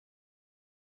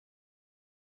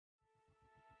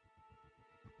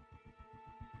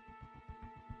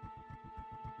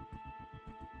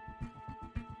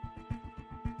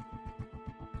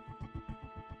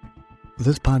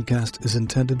This podcast is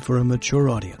intended for a mature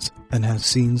audience and has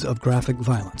scenes of graphic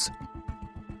violence.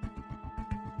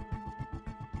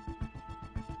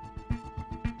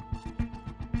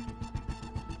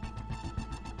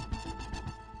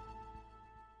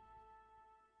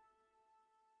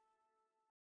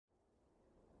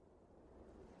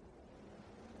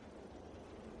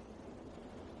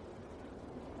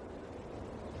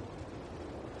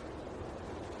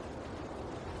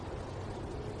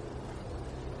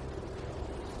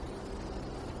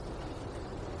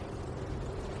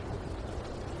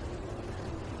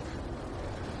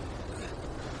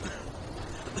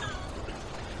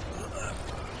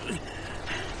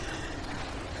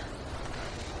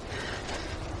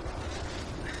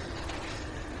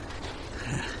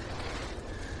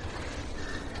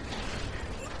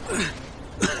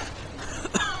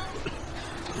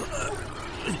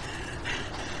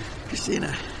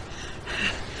 Christina,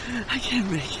 I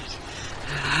can't make it.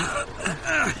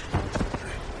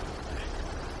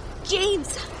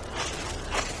 James!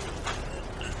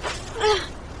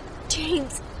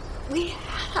 James, we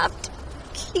have to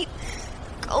keep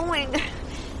going.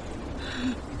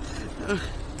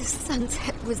 The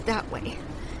sunset was that way,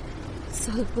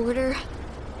 so the border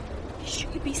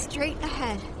should be straight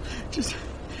ahead. Just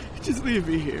leave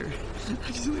me here.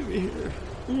 Just leave me here.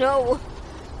 No.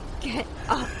 Get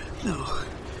up. No.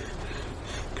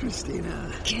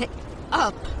 Christina. Get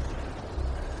up.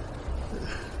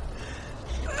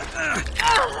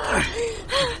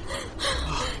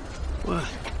 What?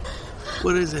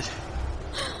 What is it?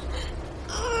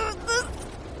 The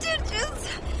stitches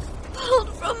pulled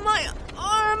from my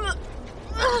arm.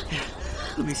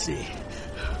 Let me see.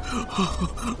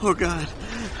 Oh, God.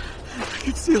 I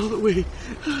can see all the way.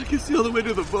 I can see all the way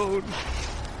to the bone.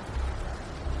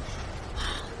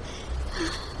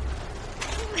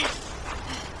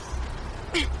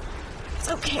 It's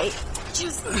okay.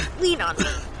 Just lean on me.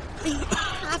 We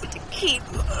have to keep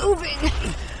moving.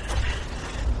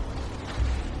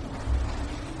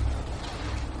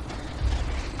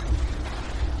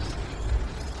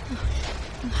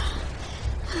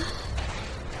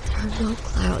 There are no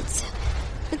clouds,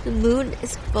 and the moon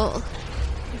is full.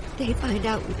 If they find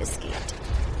out we've escaped,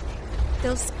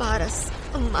 they'll spot us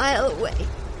a mile away.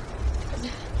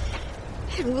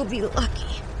 And we'll be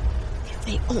lucky if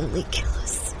they only kill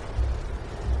us.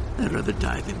 I'd rather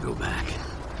die than go back.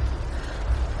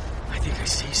 I think I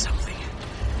see something.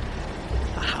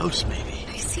 A house, maybe.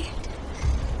 I see it.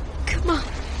 Come on.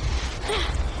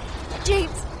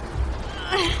 James.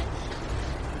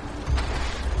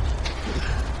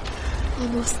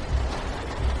 Almost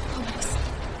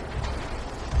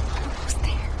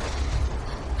there.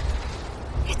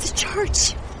 It's a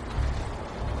church.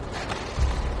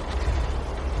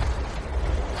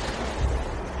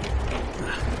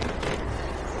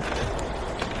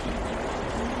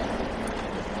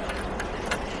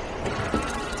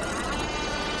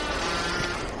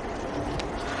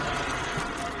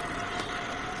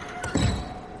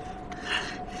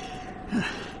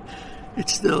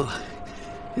 It's still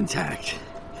intact.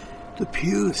 The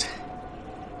pews.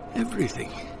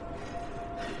 Everything.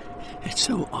 It's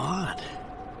so odd.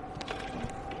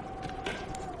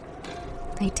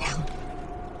 Lay down.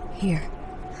 Here.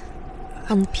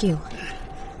 On the pew.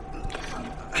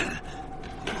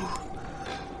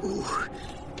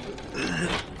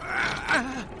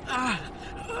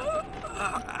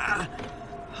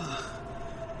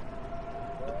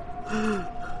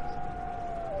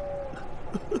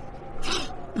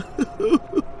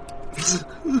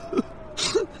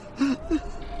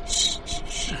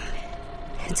 Shh.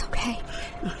 It's okay.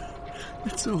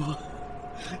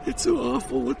 It's so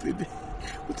awful what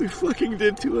they fucking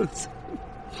did to us.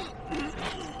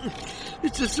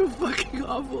 It's just so fucking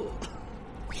awful.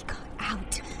 We got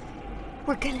out.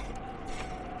 We're gonna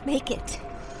make it.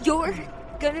 You're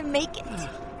gonna make it.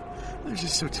 I'm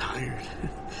just so tired.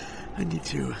 I need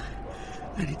to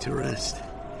rest.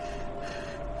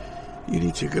 You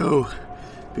need to go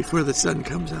before the sun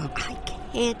comes up. I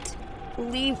can't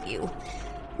leave you.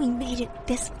 We made it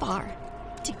this far.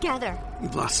 Together.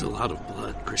 You've lost a lot of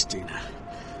blood, Christina.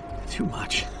 Too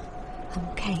much. I'm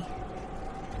okay.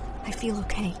 I feel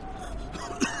okay.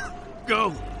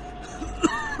 Go.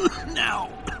 Now.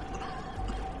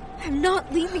 I'm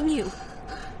not leaving you.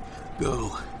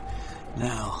 Go.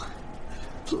 Now.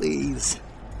 Please.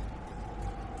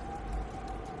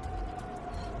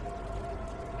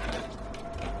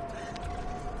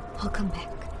 I'll come back.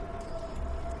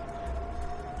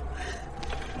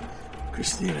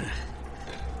 Christina,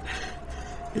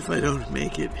 if I don't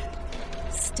make it...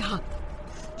 Stop.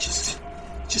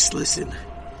 Just listen.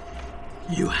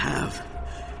 You have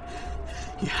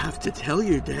You have to tell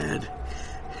your dad.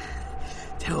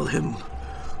 Tell him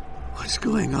what's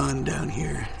going on down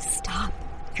here. Stop.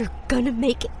 You're gonna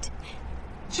make it.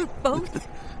 You're both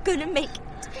gonna make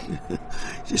it.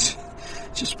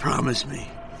 Just promise me.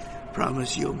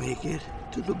 Promise you'll make it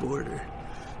to the border.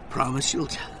 Promise you'll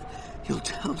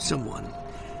tell someone.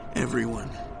 Everyone.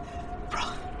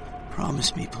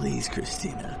 Promise me, please,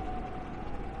 Christina.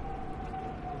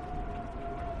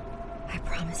 I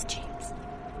promise, James.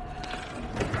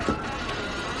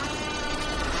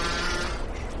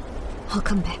 I'll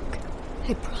come back.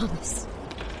 I promise.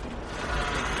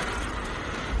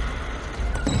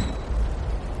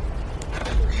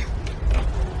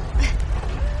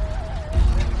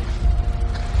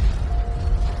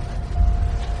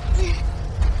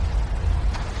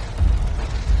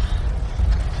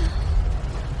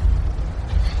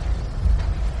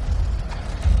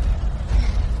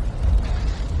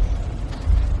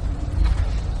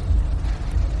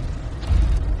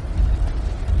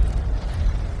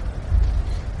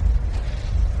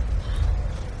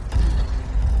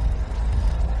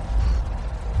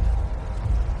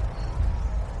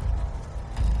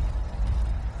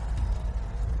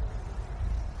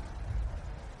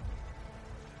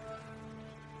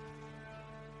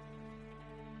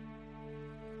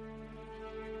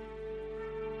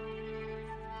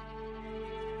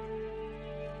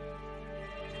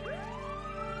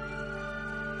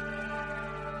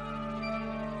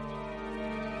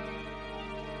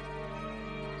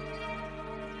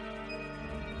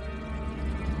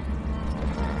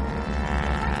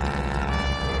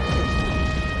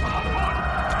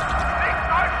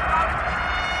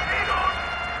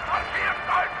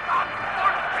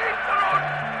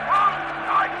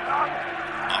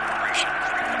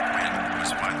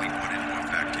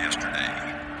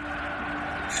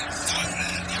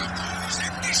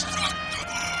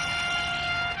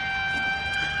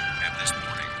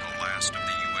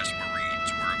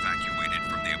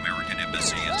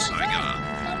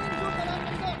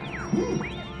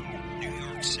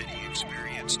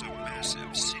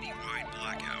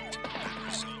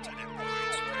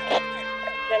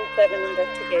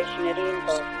 Investigation at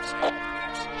Eagle.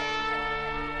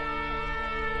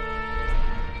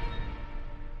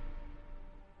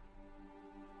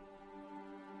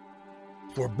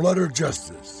 For Blood or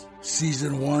Justice,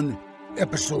 Season 1,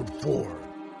 Episode 4,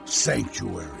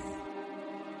 Sanctuary.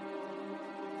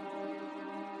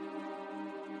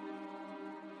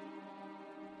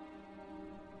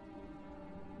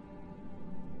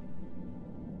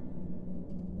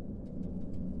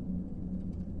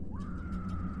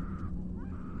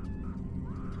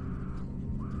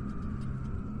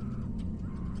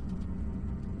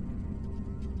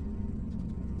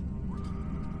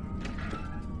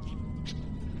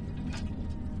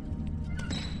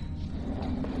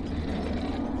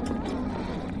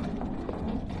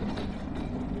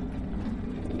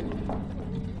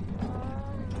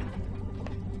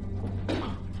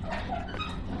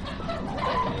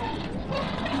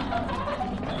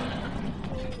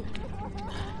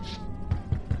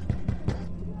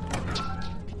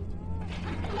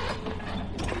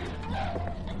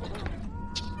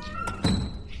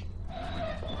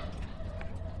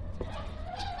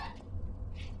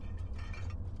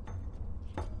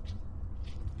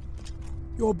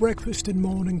 Your breakfast and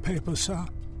morning paper, sir.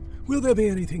 Will there be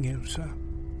anything else, sir?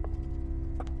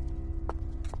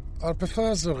 I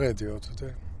prefer the radio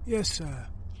today. Yes, sir.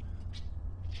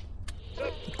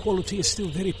 The quality is still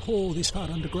very poor this far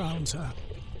underground, sir.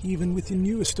 Even with the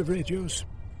newest of radios.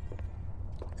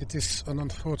 It is an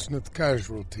unfortunate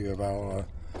casualty of our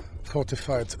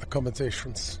fortified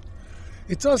accommodations.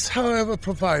 It does, however,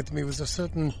 provide me with a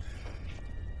certain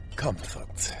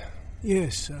comfort.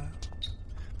 Yes, sir.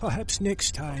 Perhaps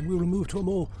next time we'll move to a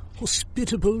more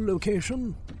hospitable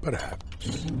location?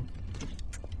 Perhaps.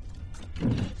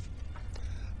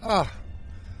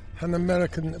 An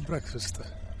American breakfast.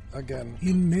 Again.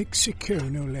 In Mexico,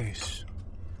 no less.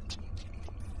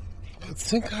 I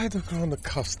think I'd have grown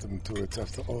accustomed to it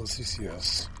after all these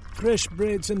years. Fresh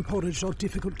breads and porridge are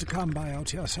difficult to come by out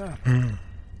here, sir.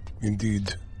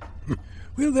 Indeed.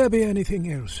 Will there be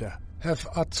anything else, sir? Have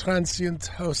our transient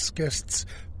house guests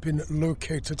been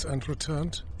located and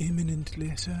returned?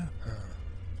 Imminently, sir.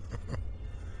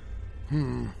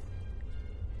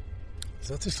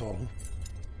 That is all.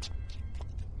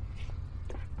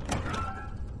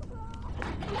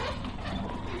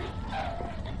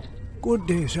 Good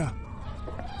day, sir.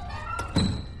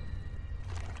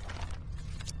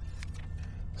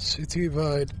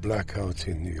 Citywide blackout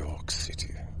in New York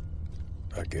City.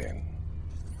 Again.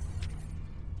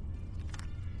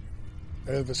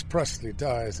 Elvis Presley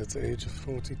dies at the age of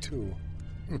 42.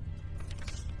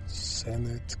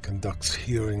 Senate conducts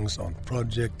hearings on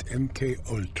Project MK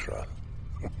Ultra.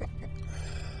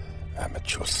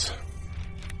 Amateurs.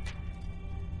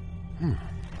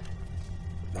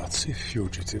 Nazi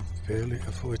fugitive barely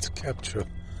avoids capture.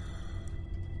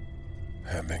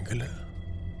 Herr Mengele?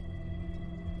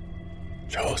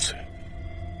 Chelsea.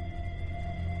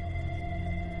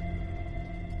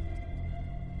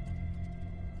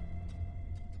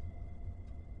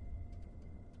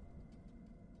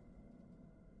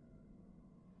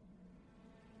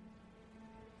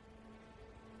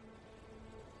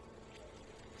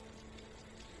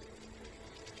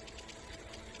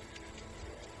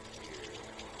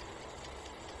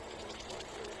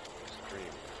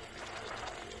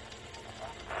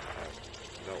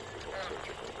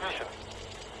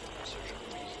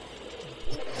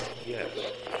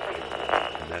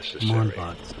 Come on,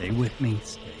 Bud. Stay with me.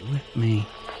 Stay with me.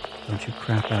 Don't you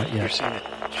crap out yet. You're saying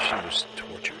that she was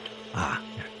tortured? Yeah.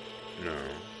 No,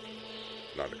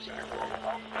 not exactly.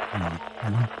 Come on.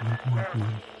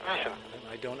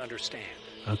 I don't understand.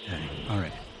 Okay, all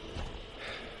right.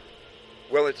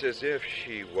 Well, it's as if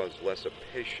she was less a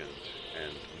patient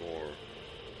and more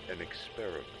an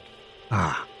experiment.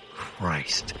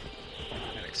 Christ.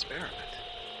 An experiment?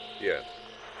 Yes,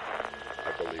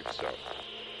 I believe so.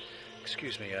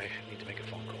 Excuse me, I need to make a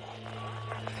phone call.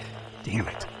 Damn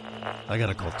it. I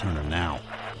gotta call Turner now.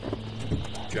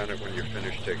 Janet, when you're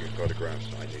finished taking photographs,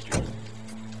 I need you.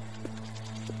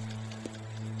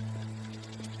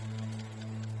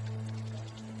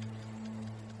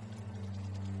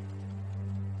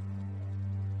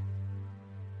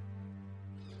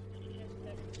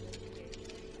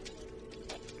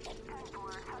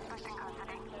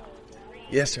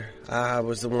 Yes, sir. I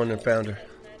was the one that found her.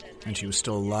 And she was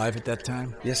still alive at that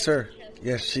time? Yes, sir.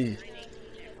 Yes, she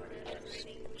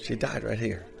died right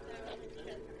here.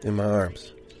 In my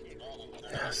arms.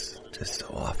 Yes, just so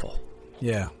awful.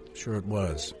 Yeah, sure it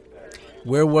was.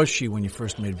 Where was she when you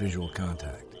first made visual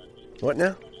contact? What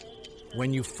now?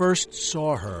 When you first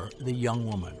saw her, the young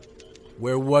woman,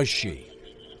 where was she,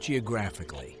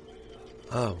 geographically?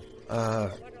 Oh,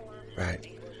 right.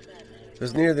 It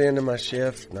was near the end of my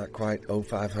shift, not quite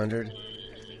 0500.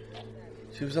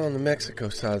 She was on the Mexico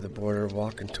side of the border,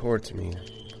 walking towards me,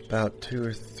 about 200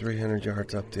 or 300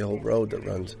 yards up the old road that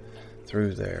runs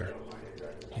through there.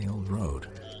 The old road?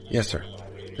 Yes, sir.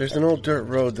 There's an old dirt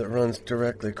road that runs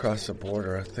directly across the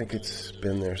border. I think it's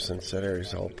been there since that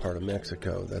area's all part of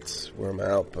Mexico. That's where my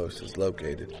outpost is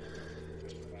located,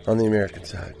 on the American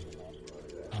side.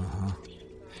 Uh-huh.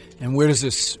 And where does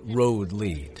this road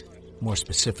lead, more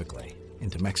specifically,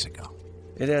 into Mexico?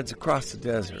 It heads across the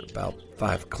desert, about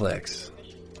 5 clicks.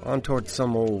 On towards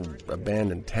some old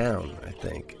abandoned town, I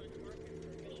think.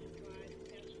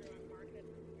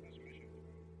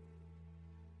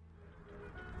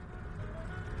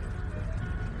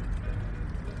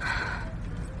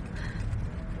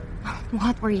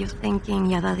 What were you thinking,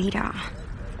 Yadadira?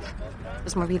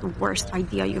 This might be the worst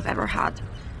idea you've ever had.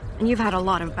 And you've had a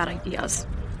lot of bad ideas.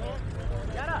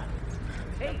 Yara!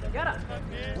 Hey, Yara!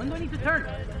 When do I need to turn?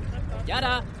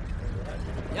 Yara!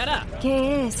 Yara!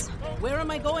 ¿Qué es? Where am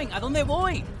I going? ¿A dónde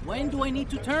voy? When do I need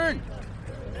to turn?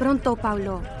 Pronto,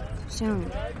 Paulo.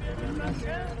 Soon.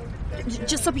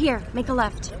 Just up here. Make a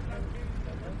left.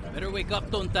 Better wake up,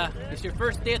 tonta. It's your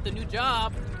first day at the new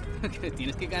job.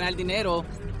 Tienes que ganar dinero.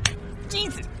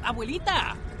 Jesus,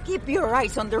 abuelita! Keep your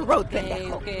eyes on the road,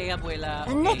 pendejo. Okay, abuela.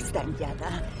 And next time,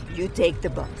 Yada, you take the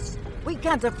bus. We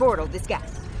can't afford all this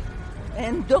gas.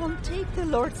 And don't take the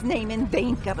Lord's name in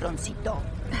vain, cabroncito.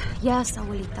 Yes,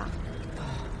 abuelita.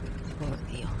 Por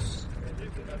Dios.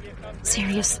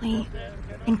 Seriously,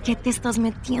 ¿en qué te estás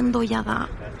metiendo, Yada?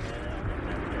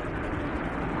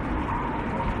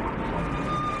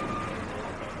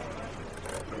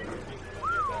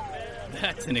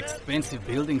 That's an expensive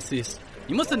building, sis.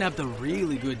 You mustn't have the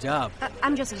really good job.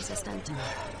 I'm just an assistant.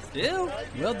 Still,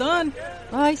 well done.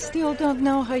 I still don't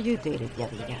know how you did it,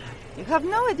 Yadira. You have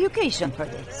no education for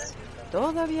this.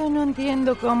 Todavía no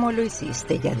entiendo cómo lo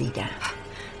hiciste, Yadira.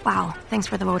 Wow, thanks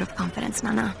for the vote of confidence,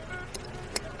 Nana.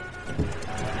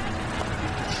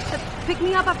 Pick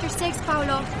me up after 6,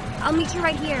 Paulo. I'll meet you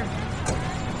right here.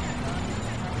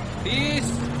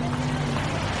 Peace.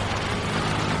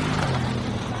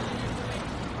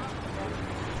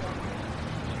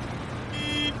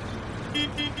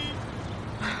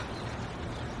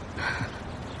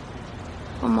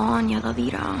 Come on,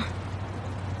 Yadadira.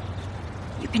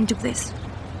 You can do this.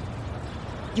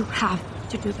 You have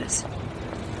to do this.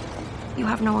 You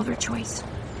have no other choice.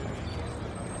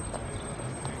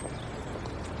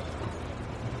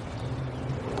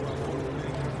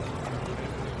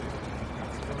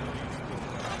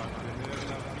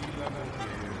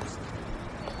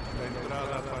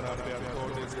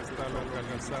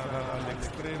 localizada al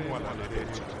extremo a la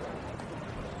derecha.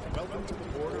 Welcome to the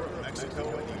border of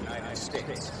Mexico and the United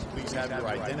States. Please have your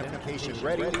identification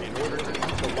ready in order to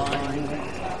keep the line moving.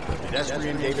 The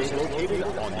pedestrian gate is located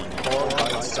on the far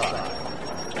right side.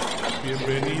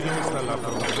 Bienvenidos a la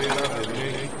frontera de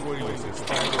México y los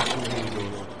Estados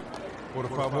Unidos. Por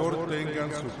favor,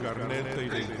 tengan su carnet de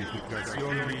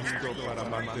identificación listo para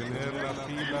mantener la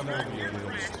fila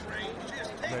moviéndose.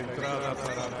 La entrada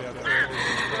para peatones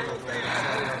está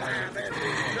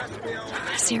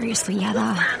Seriously,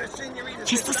 Yada.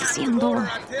 ¿Qué estás haciendo?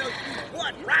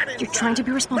 You're trying to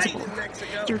be responsible.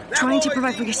 You're trying to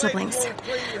provide for your siblings.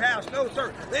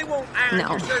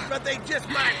 No.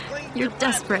 You're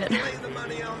desperate.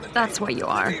 That's what you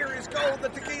are.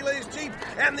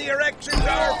 And the erections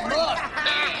are...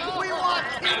 We want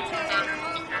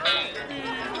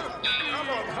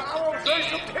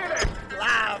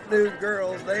live nude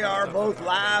girls. They are both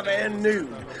live and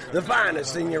nude. The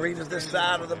finest senoritas this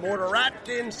side of the border, right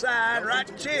inside, right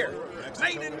here.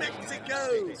 Made in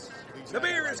Mexico. The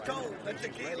beer is cold, the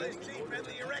tequila is cheap, and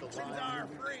the erections are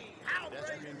free. How great!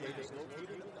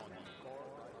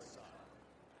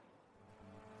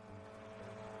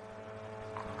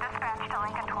 Dispatch to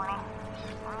Lincoln 20.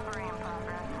 Robbery in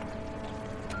progress.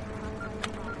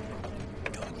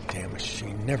 Goddamn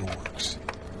machine never works.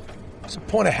 What's the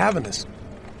point of having this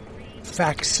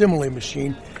facsimile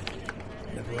machine?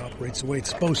 It never operates the way it's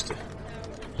supposed to.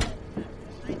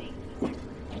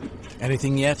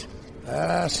 Anything yet?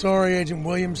 Sorry, Agent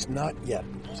Williams, not yet.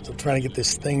 Still trying to get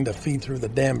this thing to feed through the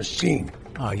damn machine.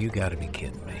 Oh, you gotta be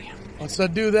kidding me. Once I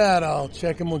do that, I'll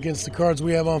check them against the cards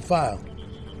we have on file.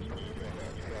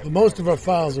 But most of our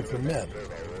files are for men.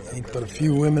 Ain't but a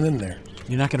few women in there.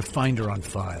 You're not gonna find her on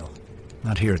file.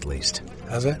 Not here, at least.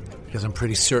 How's that? Because I'm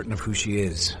pretty certain of who she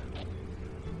is.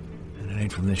 And it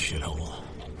ain't from this shithole.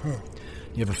 Huh.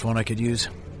 You have a phone I could use?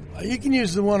 You can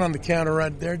use the one on the counter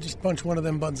right there. Just punch one of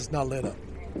them buttons that's not lit up.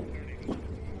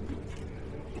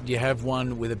 Do you have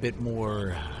one with a bit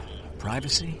more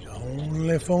privacy?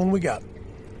 Only phone we got.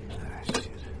 Ah, shit.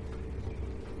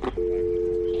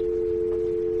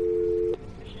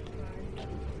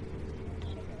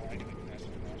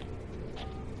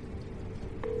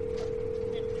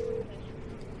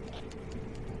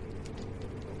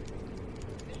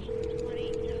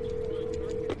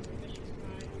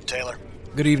 Taylor.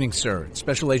 Good evening, sir.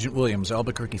 Special Agent Williams,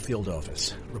 Albuquerque Field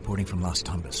Office, reporting from Las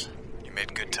Tumbas. You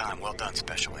made good time. Well done,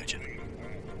 Special Agent.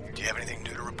 Do you have anything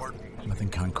new to report? Nothing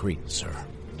concrete, sir.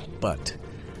 But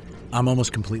I'm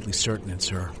almost completely certain it's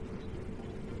her.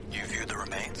 You viewed the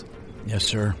remains? Yes,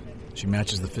 sir. She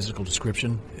matches the physical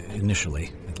description,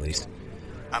 initially, at least.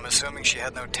 I'm assuming she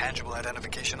had no tangible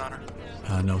identification on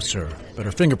her? No, sir. But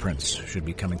her fingerprints should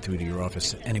be coming through to your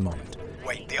office any moment.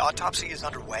 Wait, the autopsy is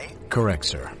underway? Correct,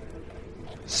 sir.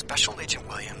 Special Agent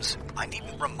Williams, I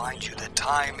needn't remind you that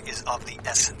time is of the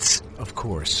essence. Of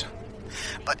course.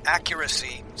 But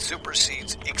accuracy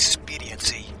supersedes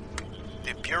expediency.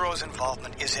 The Bureau's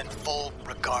involvement is in full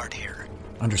regard here.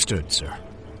 Understood, sir.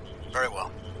 Very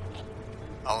well.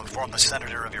 I'll inform the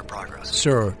Senator of your progress.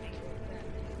 Sir,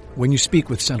 when you speak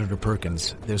with Senator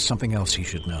Perkins, there's something else he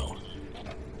should know.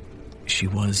 She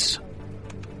was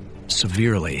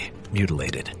severely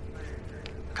mutilated.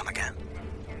 Come again?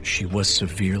 She was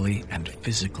severely and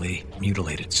physically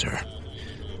mutilated, sir.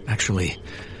 Actually,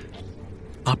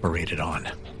 operated on,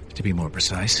 to be more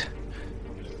precise.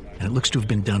 And it looks to have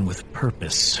been done with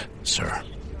purpose, sir.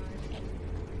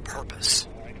 Purpose?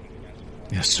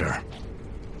 Yes, sir.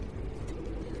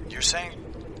 You're saying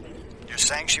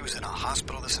she was in a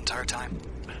hospital this entire time?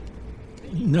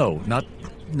 No,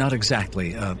 not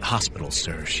exactly a hospital,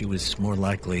 sir. She was more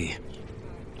likely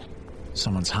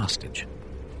someone's hostage.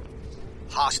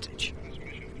 Hostage?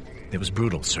 It was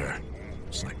brutal, sir.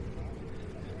 It's like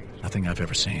nothing I've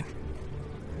ever seen.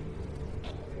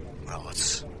 Well,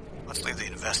 let's leave the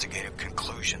investigative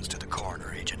conclusions to the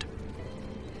coroner, Agent.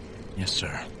 Yes,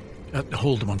 sir.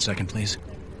 Hold 1 second, please.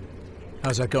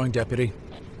 How's that going, Deputy?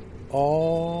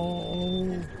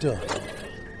 All done.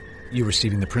 You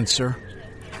receiving the prints, sir?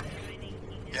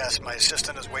 Yes, my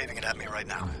assistant is waving it at me right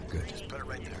now. Good. Just put it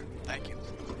right there. Thank you.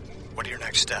 What are your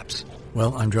next steps?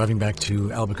 Well, I'm driving back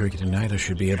to Albuquerque tonight. I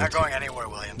should be able to... You're not going anywhere,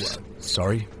 Williams.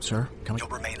 Sorry, sir? You'll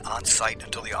remain on site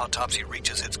until the autopsy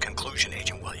reaches its conclusion,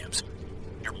 Agent Williams.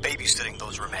 You're babysitting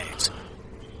those remains.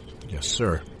 Yes,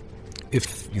 sir.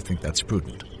 If you think that's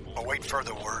prudent. Await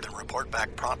further word and report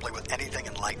back promptly with anything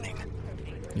enlightening.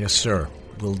 Yes, sir.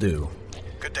 Will do.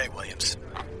 Good day, Williams.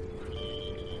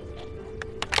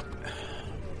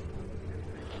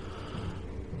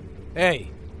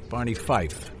 Hey, Barney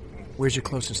Fife. Where's your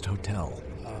closest hotel?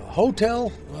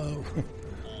 Hotel?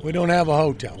 We don't have a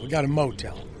hotel. We got a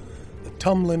motel. The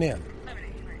Tumbling Inn.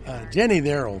 Jenny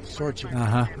there will sort you.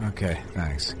 Okay,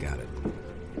 thanks. Got it.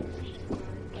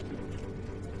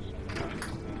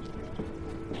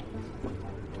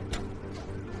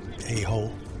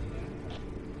 A-hole.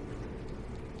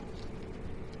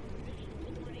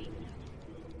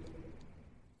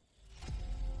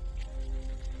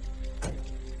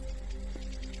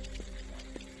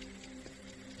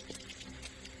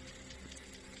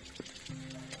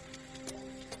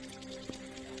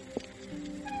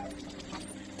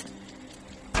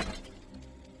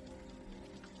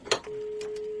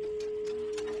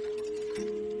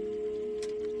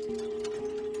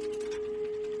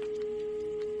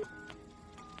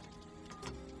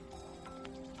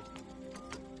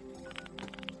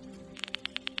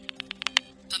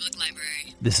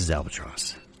 This is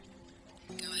Albatross.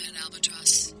 Go ahead,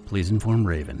 Albatross. Please inform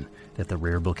Raven that the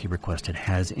rare book he requested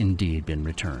has indeed been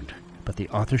returned, but the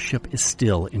authorship is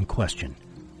still in question.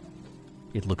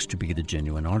 It looks to be the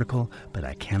genuine article, but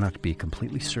I cannot be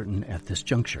completely certain at this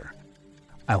juncture.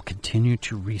 I'll continue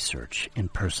to research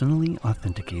and personally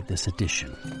authenticate this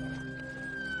edition.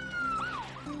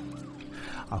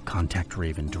 I'll contact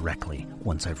Raven directly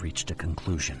once I've reached a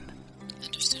conclusion.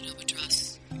 Understood,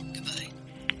 Albatross. Goodbye.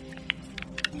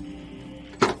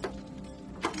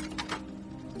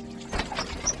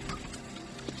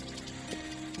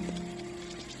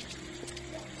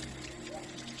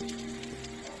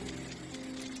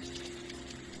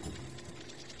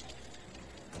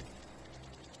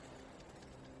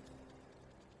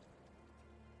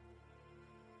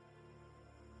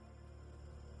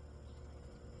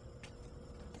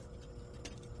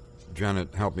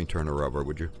 Janet, help me turn her over,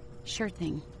 would you? Sure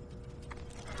thing.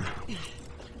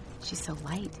 She's so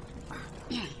light.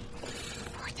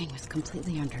 Poor thing was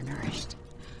completely undernourished.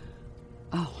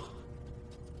 Oh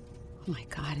my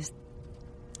God, is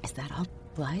that all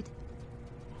blood?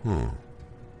 Well,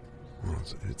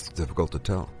 it's difficult to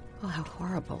tell. Oh, how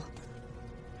horrible.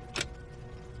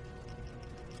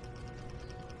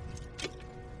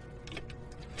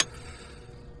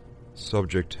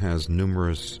 Subject has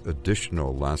numerous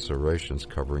additional lacerations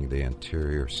covering the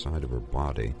anterior side of her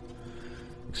body,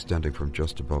 extending from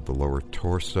just above the lower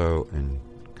torso and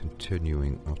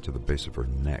continuing up to the base of her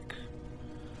neck.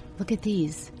 Look at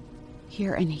these.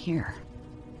 Here and here.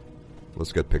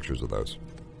 Let's get pictures of those.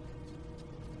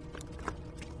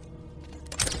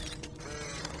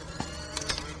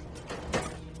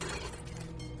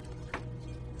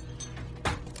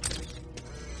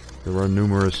 There are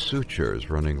numerous sutures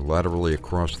running laterally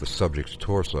across the subject's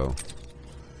torso.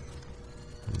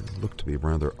 They look to be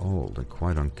rather old and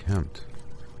quite unkempt.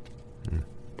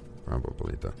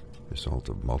 Probably the result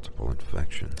of multiple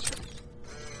infections.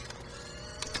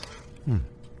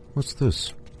 What's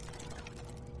this?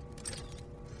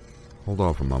 Hold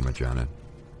off a moment, Janet.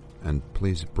 And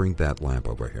please bring that lamp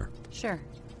over here. Sure.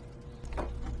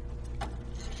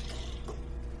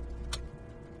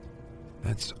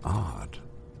 That's odd.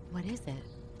 What is it?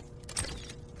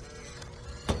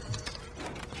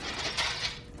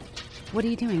 What are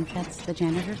you doing? That's the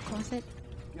janitor's closet?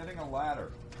 Getting a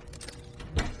ladder.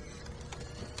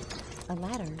 A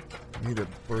ladder? Need a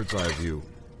bird's eye view.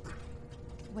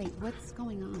 Wait, what's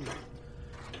going on?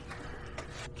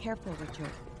 Careful, Richard.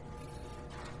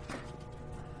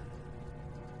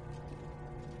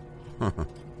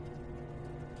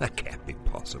 That can't be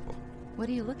possible. What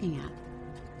are you looking at?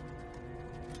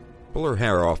 Pull her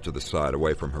hair off to the side,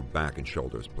 away from her back and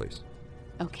shoulders, please.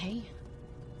 Okay.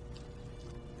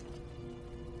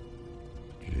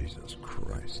 Jesus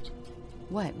Christ.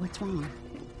 What? What's wrong?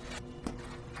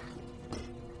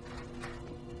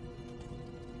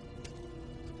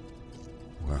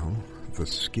 Well, the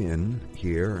skin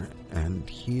here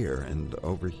and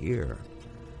over here.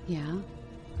 Yeah?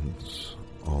 And it's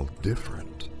all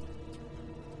different.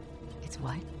 It's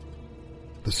what?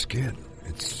 The skin.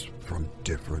 It's from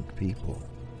different people.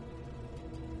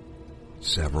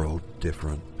 Several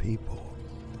different people.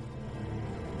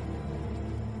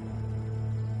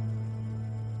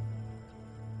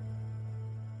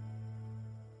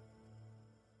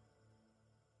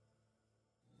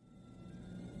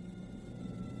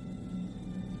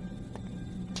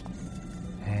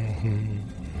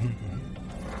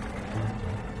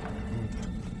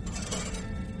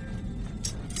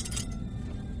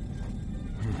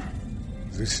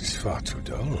 This is far too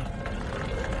dull.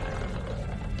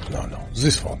 No,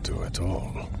 this won't do at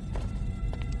all.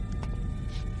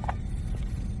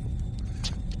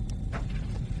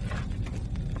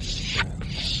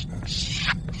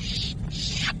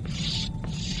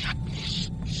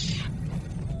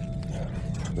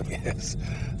 Yes,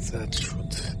 that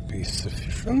should be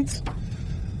sufficient.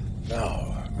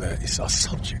 Now, where is our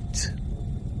subject?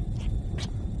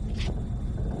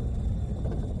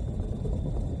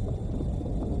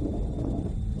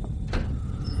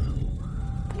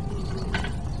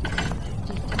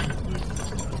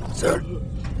 Sir,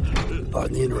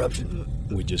 pardon the interruption.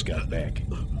 We just got back.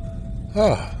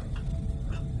 Ah,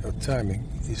 your timing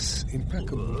is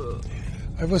impeccable.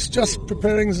 I was just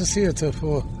preparing the theater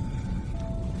for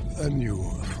a new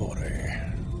foray.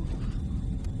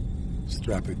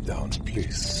 Strap it down,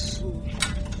 please.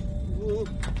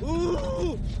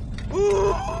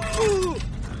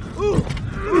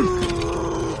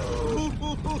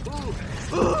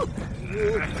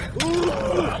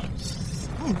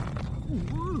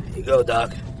 Here you go,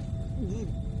 Doc.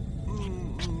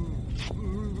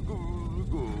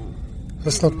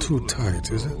 That's not too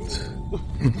tight, is it?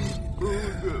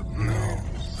 No,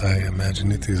 I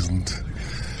imagine it isn't.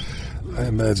 I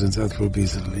imagine that will be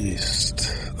the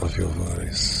least of your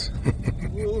worries.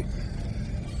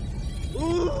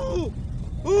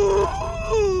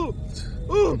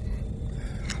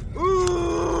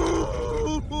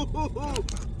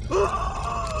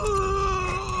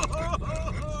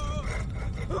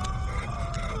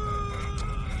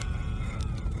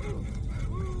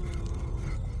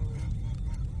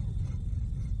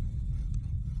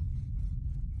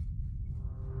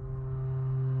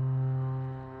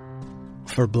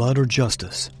 For Blood or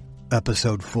Justice,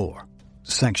 Episode 4,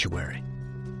 Sanctuary.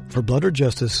 For Blood or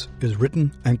Justice is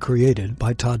written and created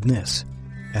by Todd Niss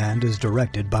and is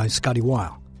directed by Scotty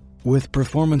Weil, with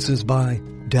performances by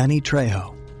Danny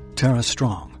Trejo, Tara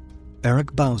Strong,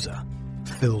 Eric Bauza,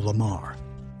 Phil Lamar,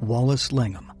 Wallace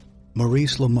Langham,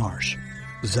 Maurice LaMarche,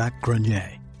 Zach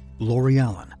Grenier, Lori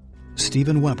Allen,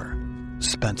 Stephen Weber,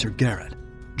 Spencer Garrett,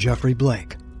 Jeffrey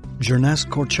Blake, Jernest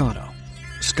Corchado,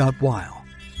 Scott Weil,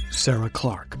 Sarah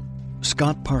Clark,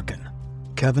 Scott Parkin,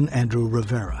 Kevin Andrew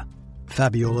Rivera,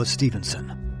 Fabiola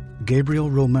Stevenson, Gabriel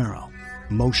Romero,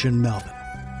 Motion Melvin,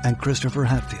 and Christopher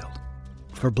Hatfield.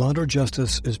 For Blood or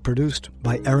Justice is produced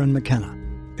by Aaron McKenna,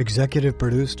 executive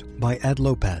produced by Ed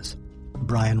Lopez,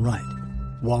 Brian Wright,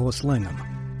 Wallace Langham,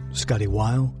 Scotty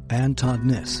Weil, and Todd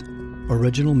Niss.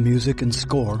 Original music and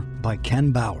score by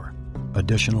Ken Bauer.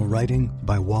 Additional writing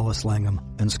by Wallace Langham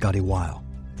and Scotty Weil.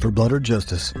 For Blood or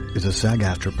Justice is a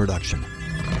SAG-AFTRA production.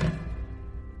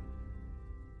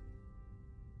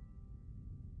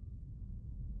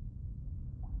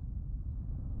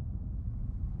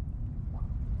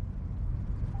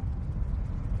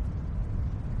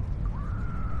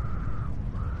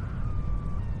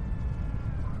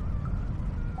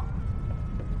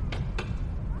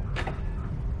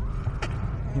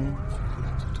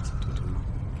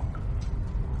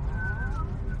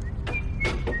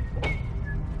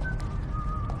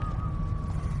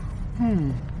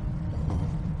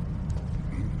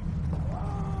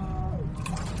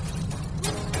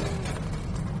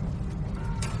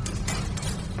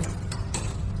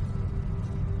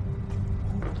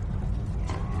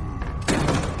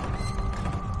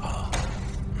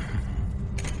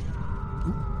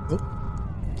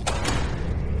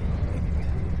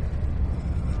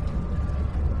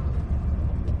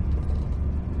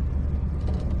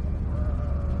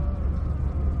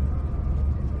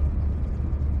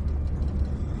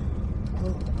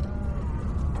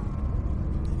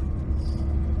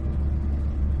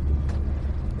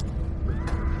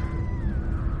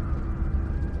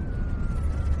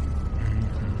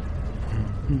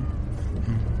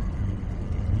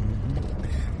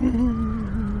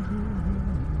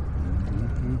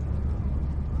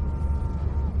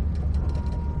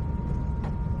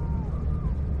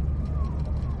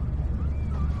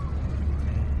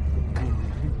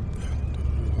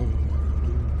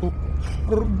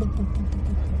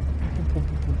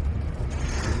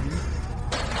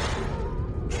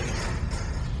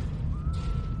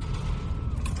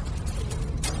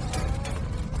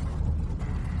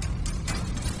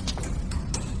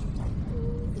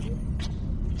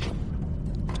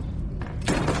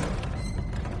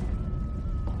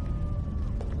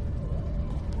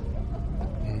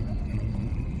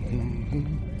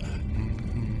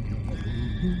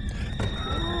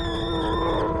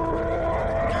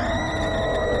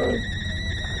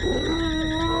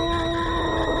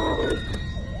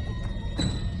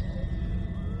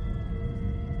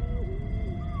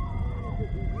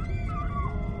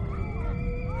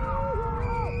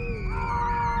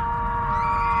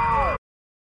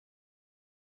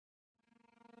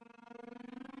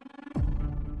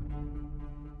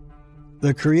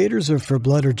 The creators of For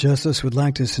Blood or Justice would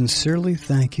like to sincerely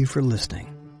thank you for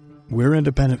listening. We're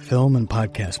independent film and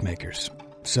podcast makers.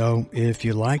 So, if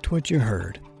you liked what you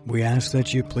heard, we ask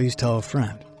that you please tell a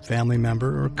friend, family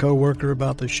member, or coworker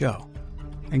about the show,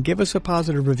 and give us a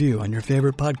positive review on your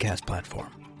favorite podcast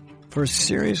platform. For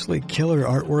seriously killer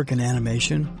artwork and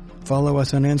animation, follow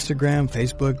us on Instagram,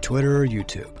 Facebook, Twitter, or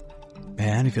YouTube.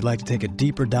 And if you'd like to take a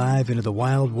deeper dive into the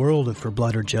wild world of For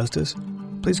Blood or Justice,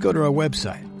 please go to our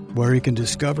website, where you can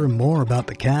discover more about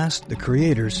the cast, the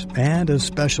creators, and, as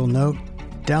special note,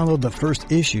 download the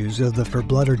first issues of the For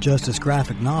Blood or Justice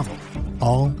graphic novel,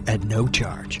 all at no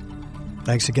charge.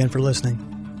 Thanks again for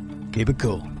listening. Keep it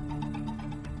cool.